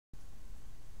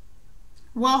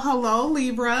Well, hello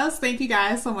Libras. Thank you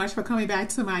guys so much for coming back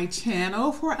to my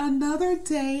channel for another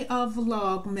day of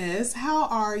Vlogmas. How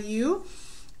are you?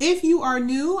 If you are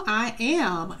new, I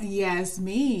am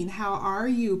Yasmin. How are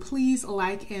you? Please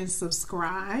like and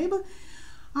subscribe.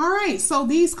 All right, so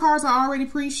these cards are already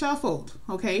pre-shuffled,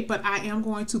 okay? But I am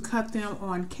going to cut them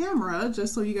on camera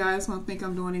just so you guys won't think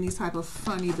I'm doing any type of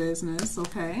funny business,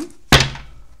 okay?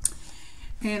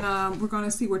 And we're going to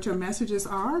see what your messages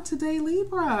are today,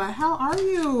 Libra. How are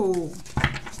you?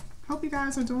 Hope you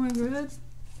guys are doing good,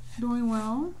 doing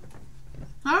well.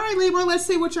 All right, Libra, let's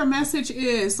see what your message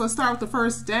is. So let's start with the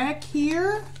first deck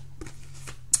here.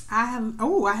 I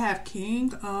have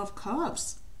King of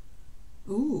Cups.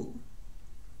 Ooh.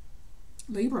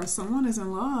 Libra, someone is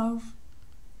in love.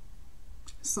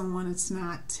 Someone is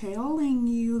not telling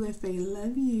you that they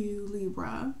love you,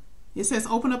 Libra. It says,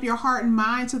 open up your heart and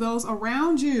mind to those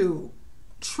around you.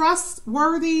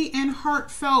 Trustworthy and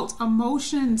heartfelt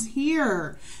emotions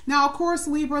here. Now, of course,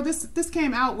 Libra, this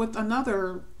came out with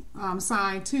another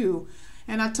sign too.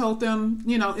 And I told them,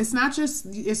 you know, it's not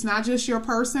just your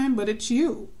person, but it's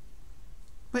you.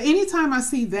 But anytime I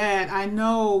see that, I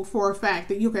know for a fact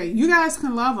that, okay, you guys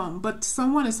can love them, but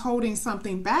someone is holding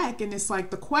something back. And it's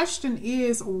like, the question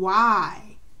is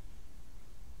why?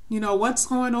 You know, what's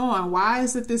going on? Why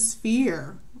is it this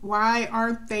fear? Why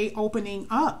aren't they opening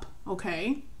up?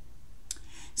 Okay.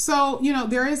 So, you know,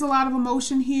 there is a lot of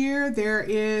emotion here. There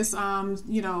is,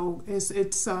 you know,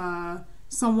 it's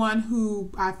someone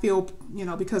who I feel, you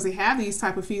know, because they have these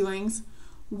type of feelings,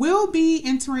 will be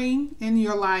entering in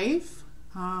your life.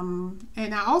 And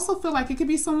I also feel like it could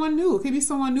be someone new. It could be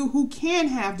someone new who can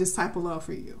have this type of love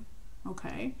for you.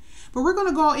 Okay. But we're going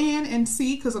to go in and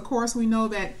see, because of course we know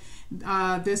that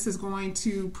this is going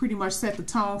to pretty much set the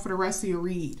tone for the rest of your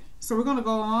read. So we're going to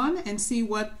go on and see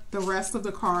what the rest of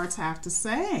the cards have to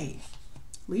say.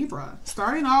 Libra,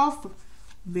 starting off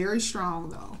very strong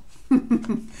though.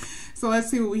 So let's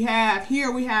see what we have.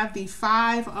 Here we have the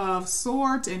Five of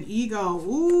Swords and Ego.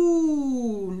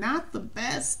 Ooh, not the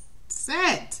best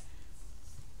set.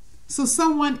 So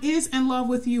someone is in love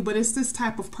with you, but it's this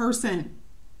type of person.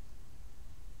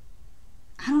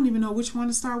 I don't even know which one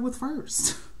to start with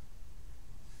first.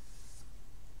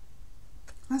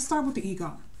 Let's start with the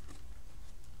ego.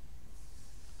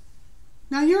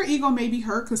 Now, your ego may be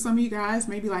hurt because some of you guys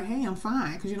may be like, hey, I'm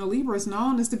fine. Because, you know, Libra is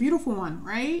known as the beautiful one,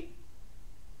 right?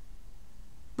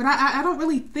 But I don't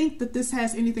really think that this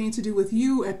has anything to do with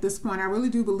you at this point. I really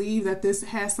do believe that this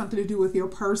has something to do with your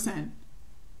person.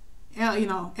 You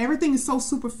know, everything is so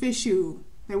superficial.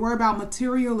 They worry about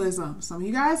materialism. Some of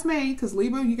you guys may, because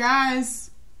Libra, you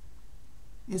guys,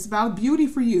 it's about beauty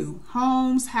for you.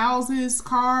 Homes, houses,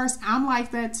 cars. I'm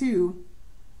like that too.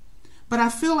 But I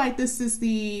feel like this is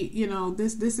the, you know,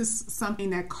 this is something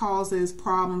that causes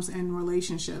problems in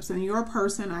relationships. And your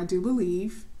person, I do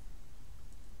believe,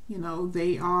 you know,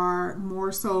 they are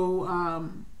more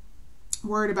so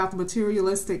worried about the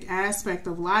materialistic aspect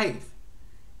of life.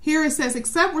 Here it says,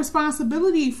 accept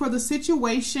responsibility for the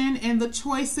situation and the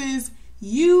choices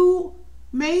you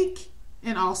make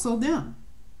and also them.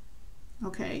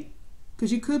 Okay?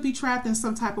 Because you could be trapped in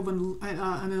some type of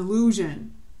an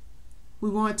illusion. We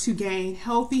want to gain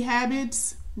healthy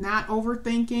habits, not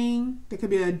overthinking. There could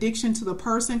be an addiction to the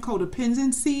person,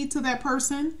 codependency to that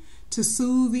person to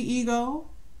soothe the ego.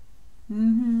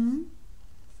 But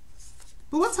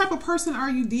what type of person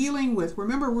are you dealing with?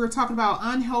 Remember, we're talking about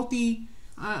unhealthy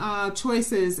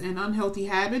choices and unhealthy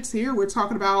habits. Here we're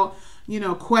talking about, you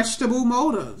know, questionable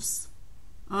motives,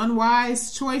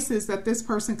 unwise choices that this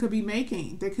person could be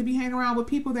making. They could be hanging around with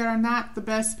people that are not the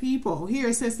best people. Here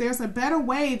it says there's a better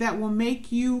way that will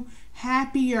make you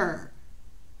happier.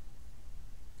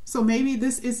 So maybe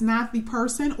this is not the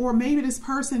person, or maybe this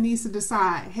person needs to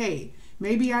decide, hey,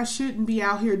 maybe I shouldn't be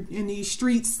out here in these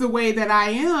streets the way that I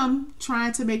am,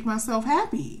 trying to make myself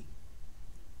happy.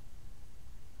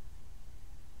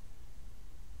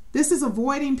 This is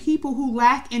avoiding people who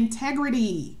lack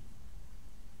integrity.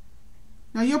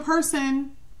 Now, your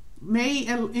person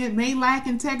may lack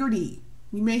integrity.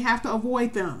 You may have to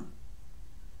avoid them.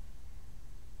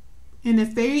 And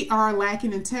if they are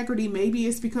lacking integrity, maybe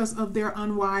it's because of their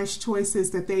unwise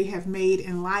choices that they have made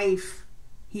in life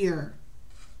here.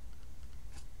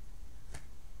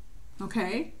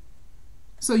 Okay?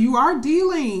 So you are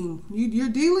dealing, you're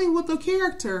dealing with a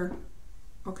character.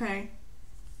 Okay?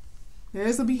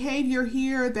 There's a behavior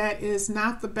here that is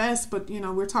not the best, but, you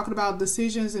know, we're talking about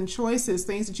decisions and choices,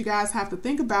 things that you guys have to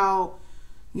think about,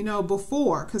 you know,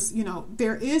 before, because, you know,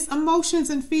 there is emotions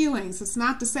and feelings. It's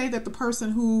not to say that the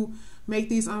person who make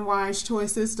these unwise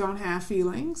choices don't have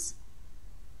feelings.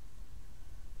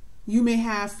 You may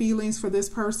have feelings for this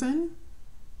person,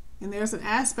 and there's an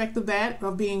aspect of that,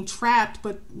 of being trapped,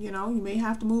 but you know, you may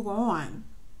have to move on.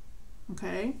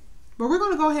 Okay? But we're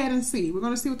going to go ahead and see. We're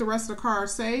going to see what the rest of the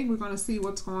cards say. We're going to see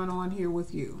what's going on here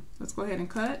with you. Let's go ahead and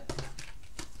cut.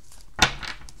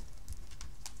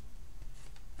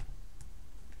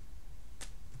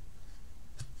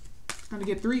 I'm going to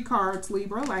get 3 cards,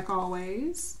 Libra, like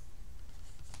always.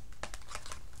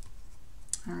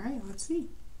 All right, let's see.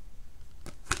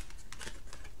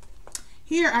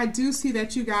 Here, I do see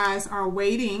that you guys are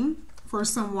waiting for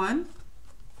someone,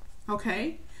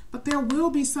 okay? But there will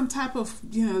be some type of,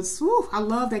 you know, I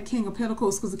love that King of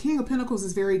Pentacles, because the King of Pentacles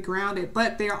is very grounded,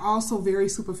 but they are also very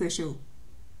superficial.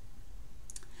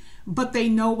 But they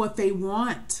know what they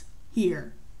want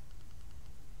here,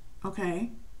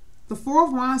 okay? The Four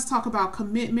of Wands talk about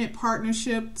commitment,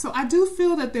 partnership. So I do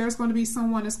feel that there's going to be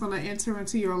someone that's going to enter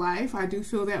into your life. I do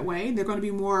feel that way. They're going to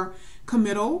be more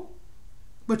committal,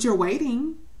 but you're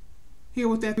waiting. Here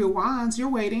with that Three of Wands, you're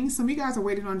waiting. Some of you guys are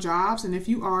waiting on jobs, and if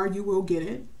you are, you will get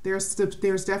it. There's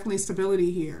definitely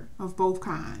stability here of both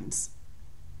kinds.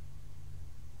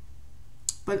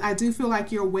 But I do feel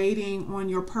like you're waiting on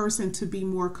your person to be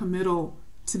more committal,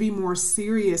 to be more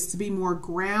serious, to be more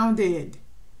grounded.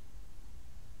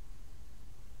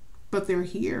 But they're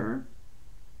here.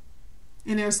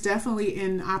 And there's definitely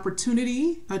an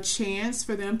opportunity, a chance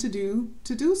for them to do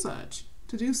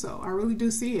so. I really do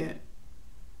see it.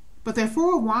 But that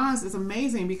Four of Wands is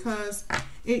amazing because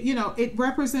it, you know, it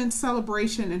represents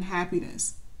celebration and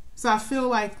happiness. So I feel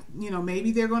like, you know,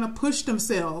 maybe they're going to push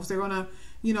themselves. They're going to,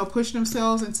 you know, push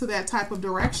themselves into that type of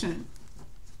direction.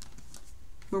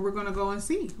 But we're going to go and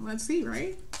see. Let's see,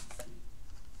 right?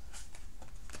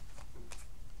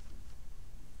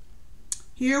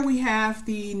 Here we have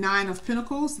the Nine of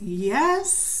Pentacles.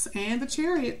 Yes. And the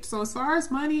Chariot. So as far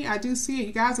as money, I do see it.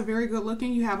 You guys are very good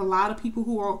looking. You have a lot of people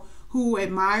who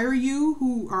admire you,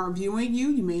 who are viewing you.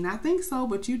 You may not think so,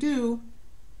 but you do.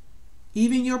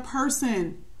 Even your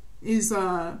person is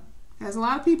has a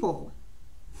lot of people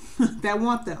that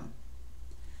want them.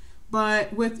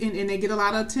 But and they get a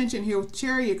lot of attention here with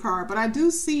Chariot card. But I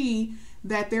do see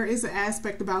that there is an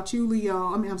aspect about you,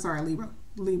 Leo. I'm sorry,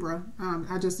 Libra.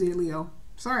 I just did Leo.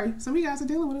 Sorry, some of you guys are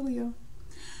dealing with a Leo.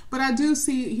 But I do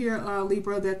see here,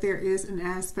 Libra, that there is an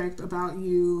aspect about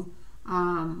you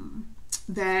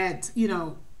that, you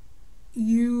know,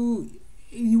 you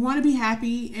want to be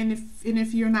happy, and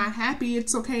if you're not happy,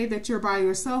 it's okay that you're by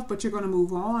yourself, but you're going to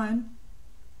move on.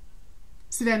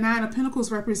 See, that Nine of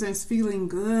Pentacles represents feeling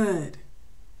good,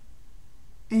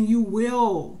 and you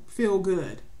will feel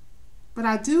good. But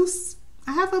I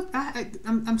have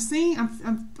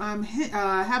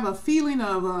a feeling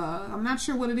of I'm not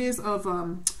sure what it is, of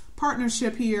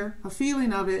partnership here, a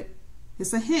feeling of it.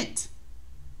 It's a hint.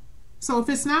 So if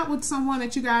it's not with someone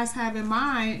that you guys have in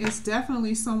mind, it's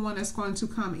definitely someone that's going to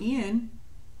come in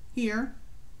here,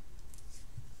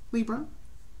 Libra.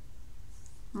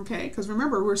 Okay, because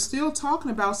remember, we're still talking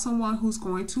about someone who's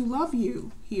going to love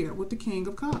you here with the King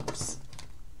of Cups.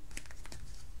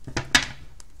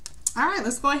 All right,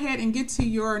 let's go ahead and get to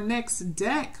your next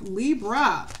deck,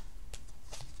 Libra.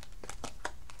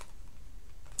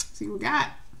 See what we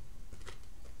got.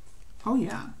 Oh,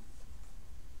 yeah.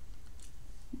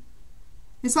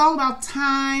 It's all about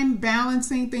time,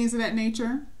 balancing, things of that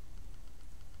nature.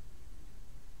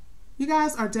 You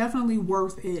guys are definitely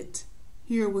worth it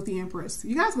here with the Empress.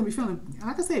 You guys are going to be feeling,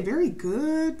 like I said, very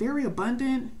good, very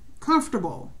abundant,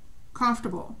 comfortable,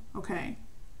 okay?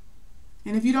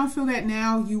 And if you don't feel that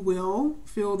now, you will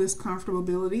feel this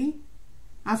comfortability.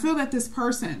 I feel that this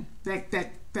person, that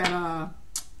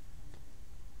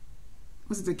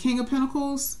was it the King of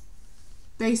Pentacles?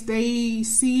 They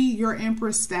see your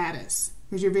Empress status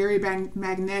because you're very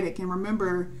magnetic. And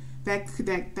remember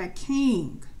that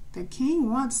king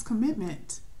wants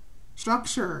commitment,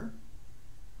 structure,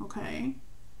 okay,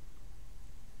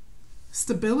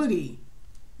 stability,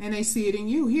 and they see it in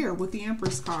you here with the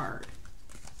Empress card.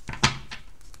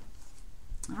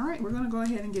 All right, we're going to go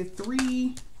ahead and get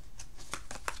 3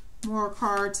 more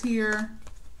cards here.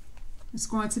 It's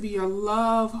going to be your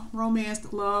love,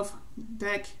 romance, love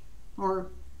deck, or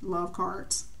love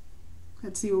cards.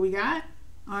 Let's see what we got.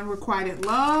 Unrequited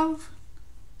love,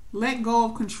 let go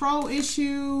of control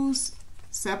issues,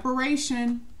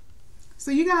 separation. So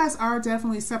you guys are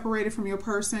definitely separated from your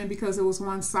person because it was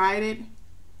one-sided.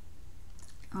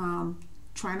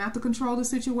 Try not to control the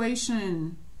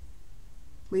situation,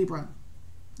 Libra.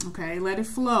 Okay, let it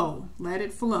flow. Let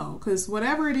it flow. Because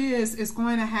whatever it is, it's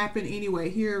going to happen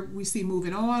anyway. Here we see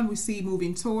moving on. We see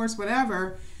moving towards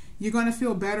whatever. You're going to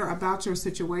feel better about your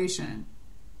situation.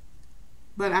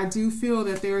 But I do feel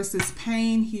that there's this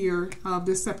pain here of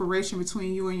this separation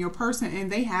between you and your person,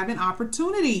 and they have an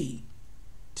opportunity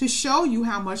to show you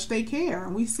how much they care.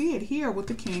 And we see it here with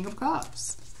the King of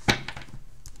Cups.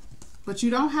 But you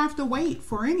don't have to wait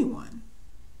for anyone.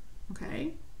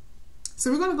 Okay? So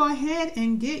we're going to go ahead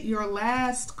and get your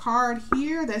last card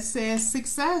here that says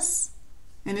success.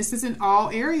 And this is in all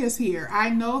areas here.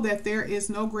 I know that there is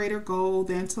no greater goal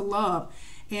than to love.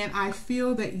 And I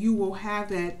feel that you will have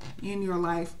that in your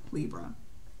life, Libra.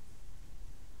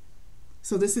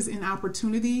 So this is an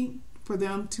opportunity for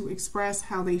them to express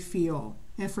how they feel.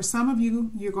 And for some of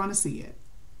you, you're going to see it.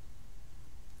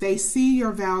 They see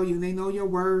your value. They know your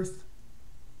worth.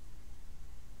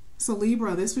 So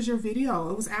Libra, this was your video.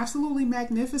 It was absolutely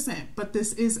magnificent. But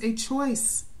this is a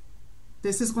choice.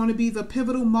 This is going to be the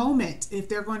pivotal moment if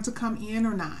they're going to come in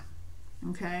or not.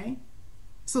 Okay?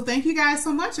 So thank you guys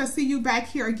so much. I'll see you back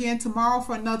here again tomorrow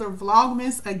for another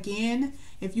Vlogmas. Again,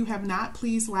 if you have not,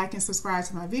 please like and subscribe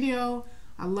to my video.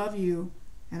 I love you,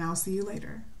 and I'll see you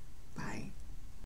later. Bye.